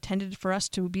founders intended for us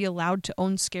to be allowed to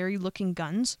own scary-looking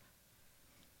guns?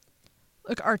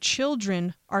 Look, our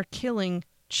children are killing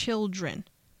children.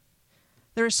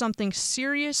 There is something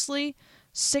seriously,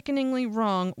 sickeningly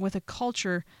wrong with a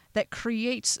culture that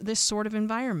creates this sort of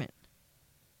environment.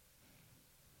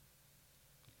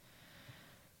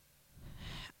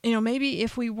 You know, maybe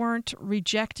if we weren't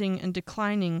rejecting and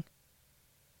declining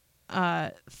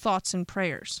thoughts and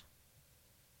prayers,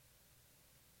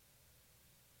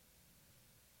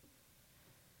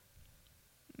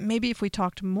 maybe if we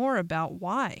talked more about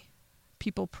why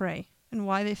people pray and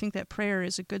why they think that prayer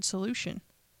is a good solution,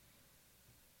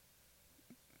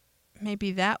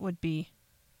 maybe that would be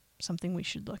something we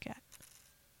should look at.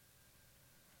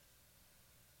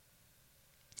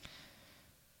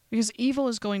 Because evil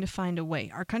is going to find a way.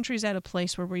 Our country's at a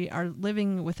place where we are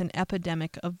living with an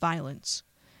epidemic of violence.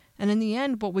 And in the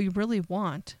end, what we really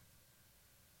want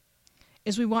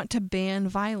is we want to ban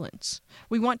violence.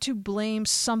 We want to blame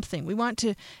something. We want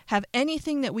to have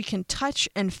anything that we can touch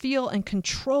and feel and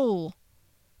control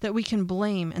that we can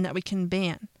blame and that we can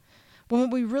ban. When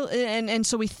we really, and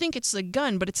so we think it's the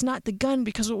gun, but it's not the gun,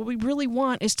 because what we really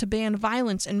want is to ban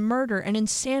violence and murder and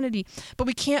insanity. But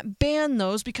we can't ban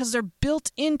those because they're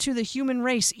built into the human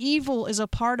race. Evil is a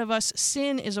part of us.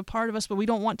 Sin is a part of us, but we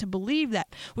don't want to believe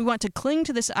that. We want to cling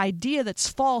to this idea that's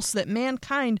false, that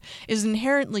mankind is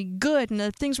inherently good and that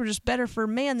if things were just better for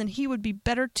man, then he would be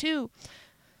better too.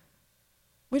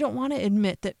 We don't want to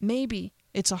admit that maybe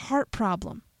it's a heart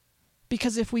problem.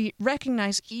 Because if we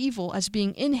recognize evil as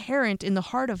being inherent in the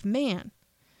heart of man,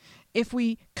 if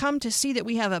we come to see that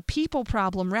we have a people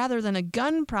problem rather than a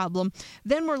gun problem,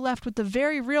 then we're left with the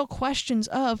very real questions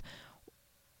of,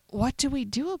 what do we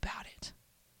do about it?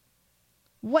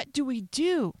 What do we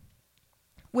do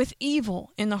with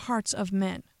evil in the hearts of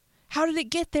men? How did it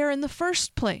get there in the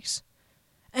first place?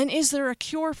 And is there a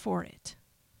cure for it?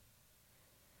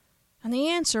 And the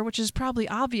answer, which is probably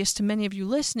obvious to many of you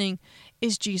listening,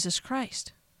 is Jesus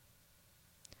Christ.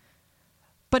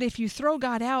 But if you throw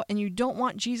God out and you don't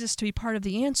want Jesus to be part of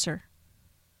the answer,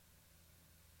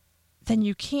 then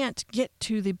you can't get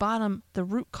to the bottom, the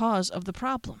root cause of the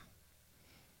problem.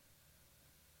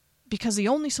 Because the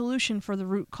only solution for the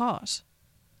root cause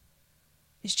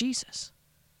is Jesus.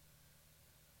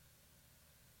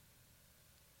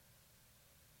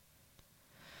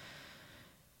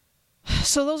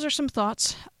 So those are some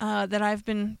thoughts that I've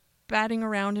been batting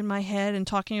around in my head and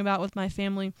talking about with my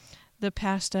family the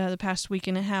past week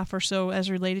and a half or so as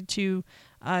related to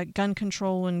gun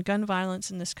control and gun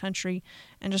violence in this country,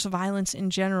 and just violence in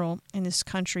general in this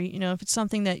country. If it's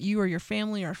something that you or your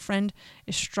family or a friend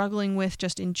is struggling with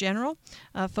just in general,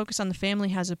 Focus on the Family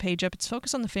has a page up. It's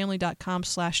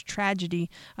focusonthefamily.com/tragedy.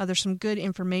 There's some good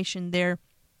information there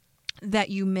that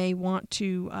you may want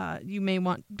to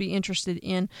be interested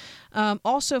in.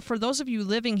 Also, for those of you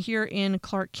living here in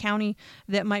Clark County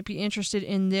that might be interested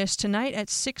in this, tonight at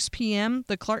 6 p.m.,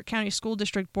 the Clark County School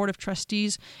District Board of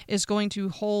Trustees is going to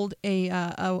hold a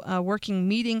working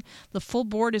meeting. The full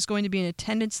board is going to be in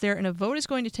attendance there, and a vote is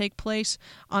going to take place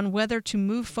on whether to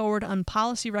move forward on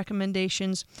policy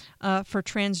recommendations for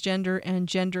transgender and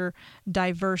gender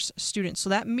diverse students. So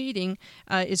that meeting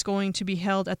is going to be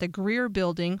held at the Greer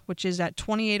Building, which is at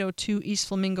 2802 East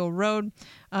Flamingo Road,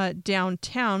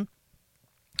 downtown.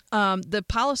 The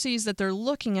policies that they're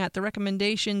looking at, the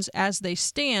recommendations as they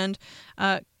stand,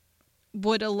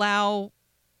 would allow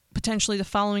potentially the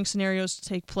following scenarios to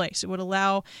take place. It would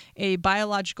allow a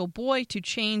biological boy to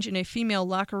change in a female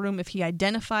locker room if he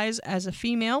identifies as a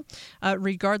female,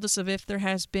 regardless of if there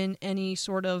has been any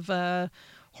sort of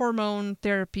hormone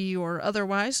therapy or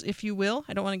otherwise, if you will.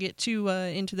 I don't want to get too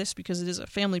into this because it is a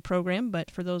family program, but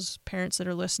for those parents that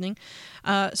are listening.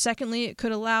 Secondly, it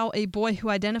could allow a boy who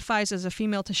identifies as a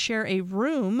female to share a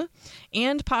room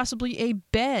and possibly a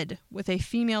bed with a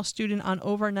female student on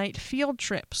overnight field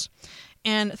trips.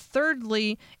 And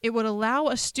thirdly, it would allow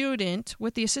a student,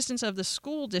 with the assistance of the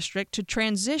school district, to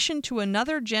transition to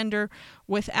another gender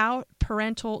without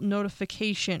parental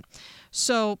notification.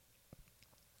 So,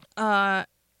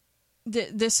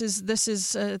 this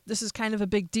is kind of a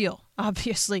big deal,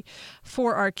 obviously,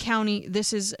 for our county.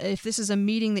 If this is a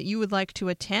meeting that you would like to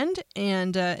attend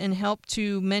and help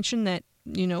to mention that,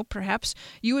 perhaps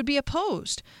you would be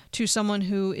opposed to someone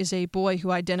who is a boy who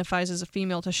identifies as a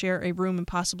female to share a room and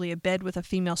possibly a bed with a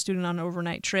female student on an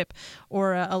overnight trip,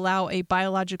 or allow a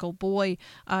biological boy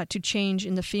to change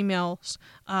in the female's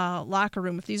locker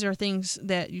room. If these are things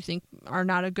that you think are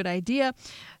not a good idea,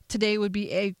 today would be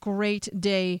a great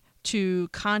day to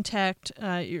contact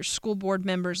your school board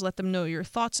members, let them know your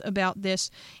thoughts about this,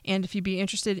 and if you'd be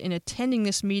interested in attending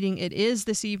this meeting, it is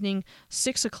this evening,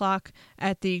 6 o'clock,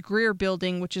 at the Greer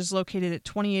Building, which is located at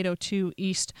 2802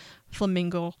 East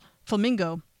Flamingo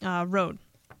Road.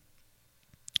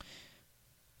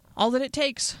 All that it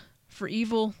takes for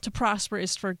evil to prosper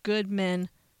is for good men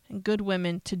and good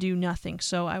women to do nothing.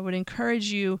 So I would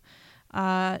encourage you,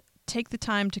 take the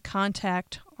time to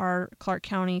contact our Clark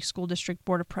County School District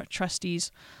Board of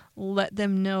Trustees. Let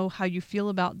them know how you feel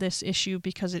about this issue,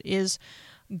 because it is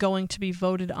going to be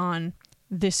voted on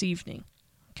this evening.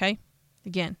 Okay?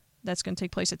 Again, that's going to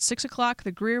take place at 6 o'clock.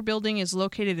 The Greer Building is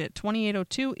located at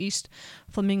 2802 East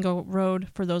Flamingo Road,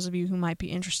 for those of you who might be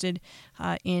interested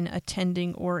in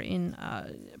attending or in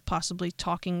possibly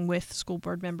talking with school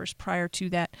board members prior to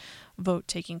that vote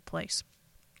taking place.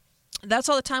 That's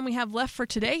all the time we have left for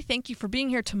today. Thank you for being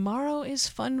here. Tomorrow is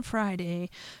Fun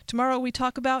Friday. Tomorrow we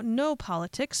talk about no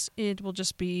politics. It will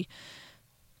just be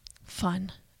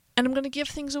fun. And I'm going to give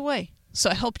things away. So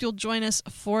I hope you'll join us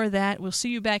for that. We'll see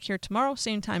you back here tomorrow,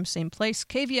 same time, same place.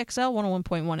 KVXL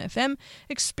 101.1 FM.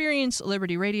 Experience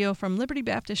Liberty Radio from Liberty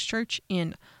Baptist Church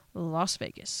in Las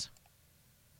Vegas.